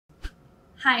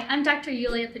Hi, I'm Dr.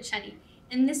 Yuliya Pecheny.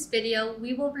 In this video,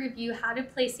 we will review how to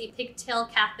place a pigtail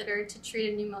catheter to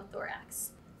treat a pneumothorax.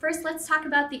 First, let's talk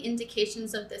about the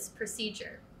indications of this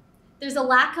procedure. There's a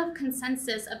lack of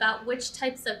consensus about which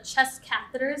types of chest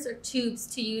catheters or tubes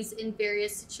to use in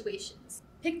various situations.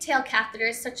 Pigtail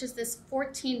catheters, such as this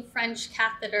 14 French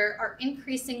catheter, are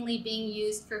increasingly being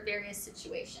used for various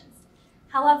situations.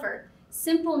 However,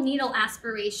 simple needle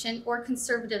aspiration or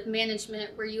conservative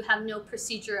management where you have no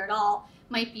procedure at all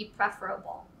might be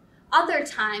preferable. Other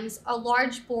times, a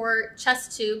large bore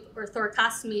chest tube or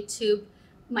thoracostomy tube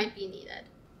might be needed.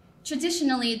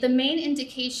 Traditionally, the main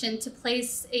indication to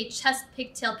place a chest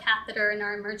pigtail catheter in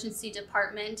our emergency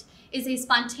department is a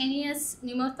spontaneous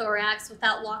pneumothorax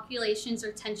without loculations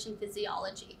or tension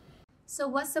physiology. So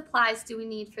what supplies do we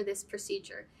need for this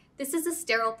procedure? This is a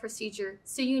sterile procedure,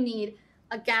 so you need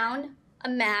a gown, a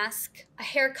mask, a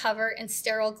hair cover, and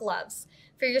sterile gloves.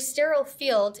 For your sterile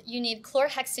field, you need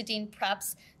chlorhexidine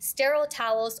preps, sterile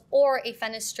towels, or a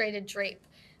fenestrated drape.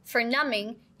 For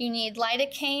numbing, you need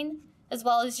lidocaine, as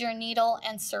well as your needle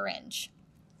and syringe.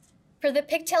 For the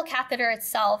pigtail catheter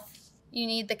itself, you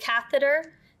need the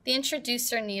catheter, the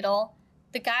introducer needle,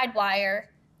 the guide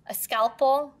wire, a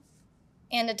scalpel,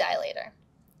 and a dilator.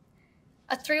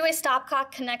 A three-way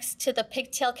stopcock connects to the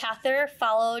pigtail catheter,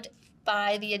 followed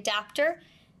by the adapter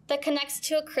that connects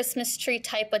to a Christmas tree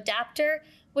type adapter,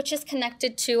 which is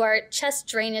connected to our chest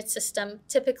drainage system,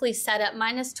 typically set at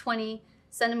 -20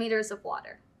 centimeters of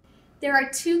water. There are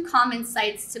two common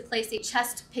sites to place a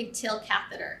chest pigtail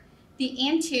catheter. The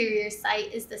anterior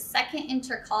site is the second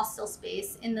intercostal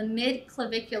space in the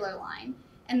mid-clavicular line,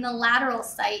 and the lateral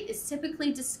site is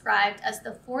typically described as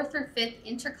the fourth or fifth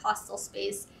intercostal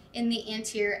space in the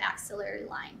anterior axillary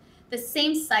line, the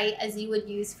same site as you would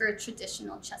use for a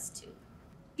traditional chest tube.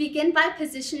 Begin by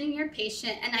positioning your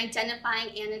patient and identifying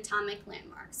anatomic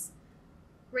landmarks.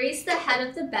 Raise the head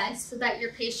of the bed so that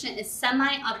your patient is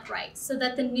semi-upright so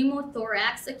that the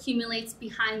pneumothorax accumulates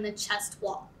behind the chest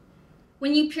wall.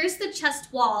 When you pierce the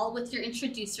chest wall with your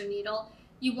introducer needle,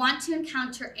 you want to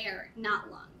encounter air, not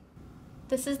lung.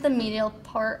 This is the medial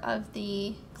part of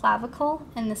the clavicle,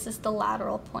 and this is the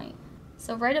lateral point.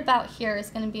 So right about here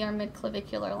is going to be our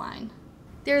midclavicular line.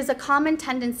 There is a common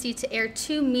tendency to err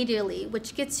too medially,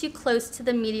 which gets you close to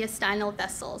the mediastinal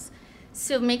vessels.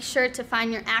 So make sure to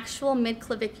find your actual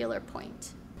midclavicular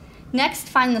point. Next,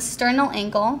 find the sternal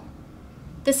angle.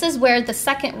 This is where the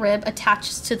second rib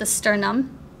attaches to the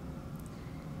sternum.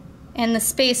 And the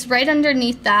space right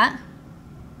underneath that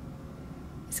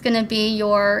is going to be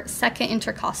your second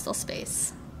intercostal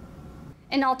space.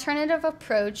 An alternative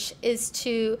approach is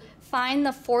to find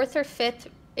the fourth or fifth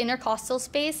intercostal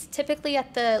space, typically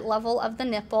at the level of the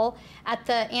nipple, at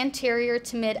the anterior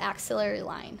to mid-axillary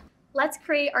line. Let's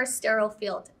create our sterile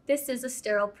field. This is a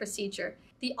sterile procedure.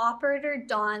 The operator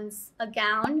dons a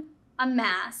gown, a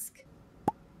mask,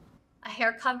 a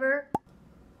hair cover,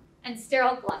 and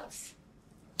sterile gloves.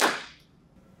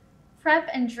 Prep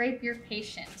and drape your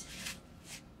patient.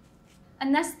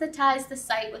 Anesthetize the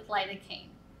site with lidocaine.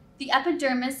 The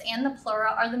epidermis and the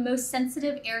pleura are the most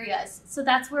sensitive areas, so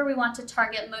that's where we want to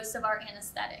target most of our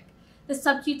anesthetic. The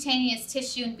subcutaneous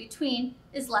tissue in between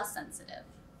is less sensitive.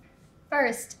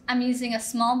 First, I'm using a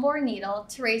small bore needle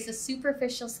to raise a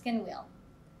superficial skin wheel.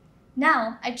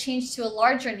 Now, I change to a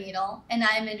larger needle and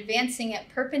I am advancing it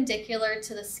perpendicular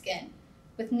to the skin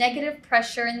with negative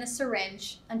pressure in the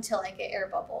syringe until I get air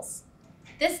bubbles.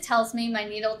 This tells me my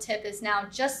needle tip is now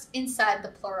just inside the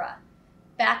pleura.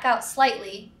 Back out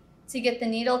slightly to get the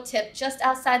needle tip just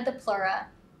outside the pleura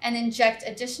and inject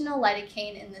additional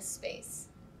lidocaine in this space.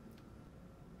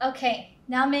 Okay,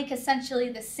 now make essentially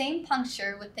the same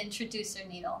puncture with the introducer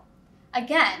needle.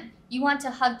 Again, you want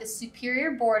to hug the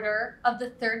superior border of the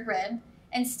third rib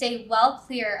and stay well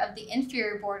clear of the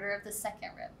inferior border of the second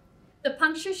rib. The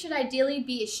puncture should ideally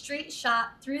be a straight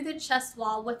shot through the chest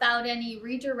wall without any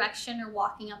redirection or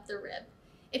walking up the rib.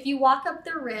 If you walk up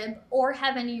the rib or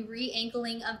have any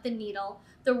re-angling of the needle,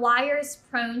 the wire is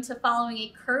prone to following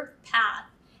a curved path,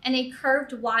 and a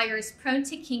curved wire is prone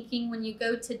to kinking when you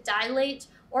go to dilate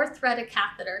or thread a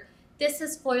catheter. This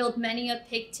has foiled many a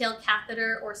pigtail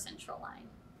catheter or central line.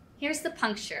 Here's the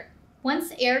puncture.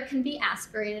 Once air can be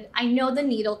aspirated, I know the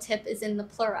needle tip is in the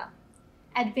pleura.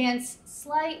 Advance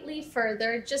slightly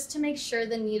further just to make sure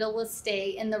the needle will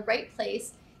stay in the right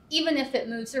place, even if it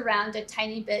moves around a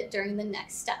tiny bit during the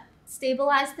next step.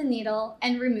 Stabilize the needle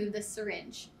and remove the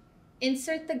syringe.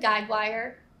 Insert the guide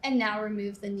wire and now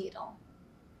remove the needle.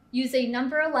 Use a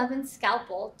number 11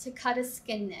 scalpel to cut a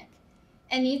skin nick.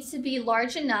 It needs to be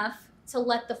large enough to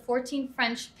let the 14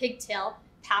 French pigtail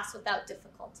pass without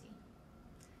difficulty.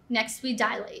 Next, we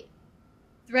dilate.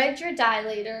 Thread your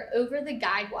dilator over the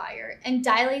guide wire and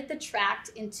dilate the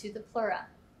tract into the pleura.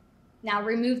 Now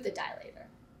remove the dilator.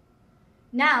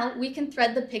 Now we can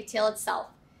thread the pigtail itself.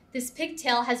 This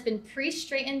pigtail has been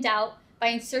pre-straightened out by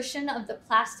insertion of the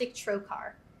plastic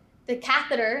trocar. The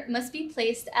catheter must be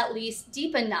placed at least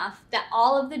deep enough that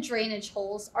all of the drainage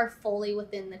holes are fully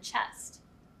within the chest.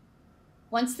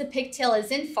 Once the pigtail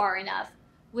is in far enough,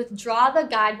 withdraw the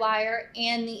guide wire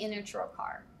and the inner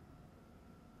trocar.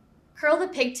 Curl the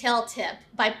pigtail tip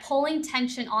by pulling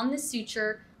tension on the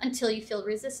suture until you feel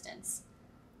resistance.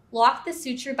 Lock the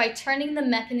suture by turning the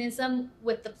mechanism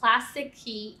with the plastic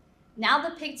key. Now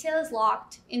the pigtail is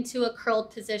locked into a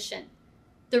curled position.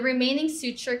 The remaining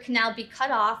suture can now be cut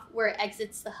off where it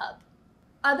exits the hub.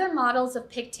 Other models of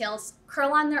pigtails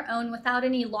curl on their own without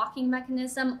any locking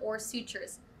mechanism or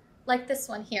sutures, like this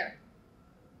one here.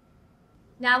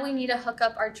 Now we need to hook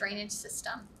up our drainage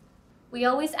system. We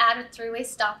always add a three-way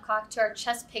stopcock to our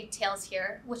chest pigtails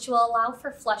here, which will allow for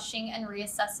flushing and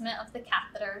reassessment of the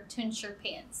catheter to ensure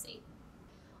patency.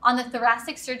 On the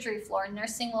thoracic surgery floor,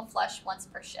 nursing will flush once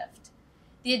per shift.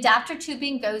 The adapter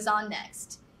tubing goes on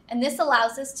next, and this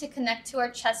allows us to connect to our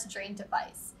chest drain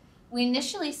device. We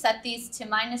initially set these to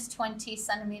 -20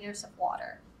 centimeters of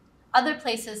water. Other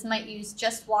places might use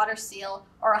just water seal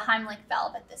or a Heimlich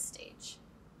valve at this stage.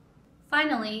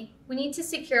 Finally, we need to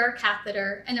secure our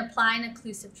catheter and apply an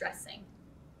occlusive dressing.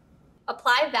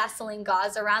 Apply Vaseline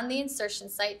gauze around the insertion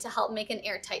site to help make an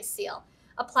airtight seal.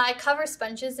 Apply cover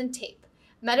sponges and tape.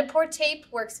 Metapore tape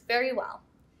works very well.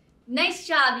 Nice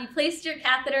job! You placed your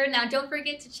catheter. Now don't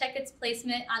forget to check its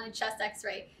placement on a chest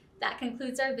x-ray. That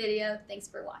concludes our video. Thanks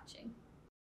for watching.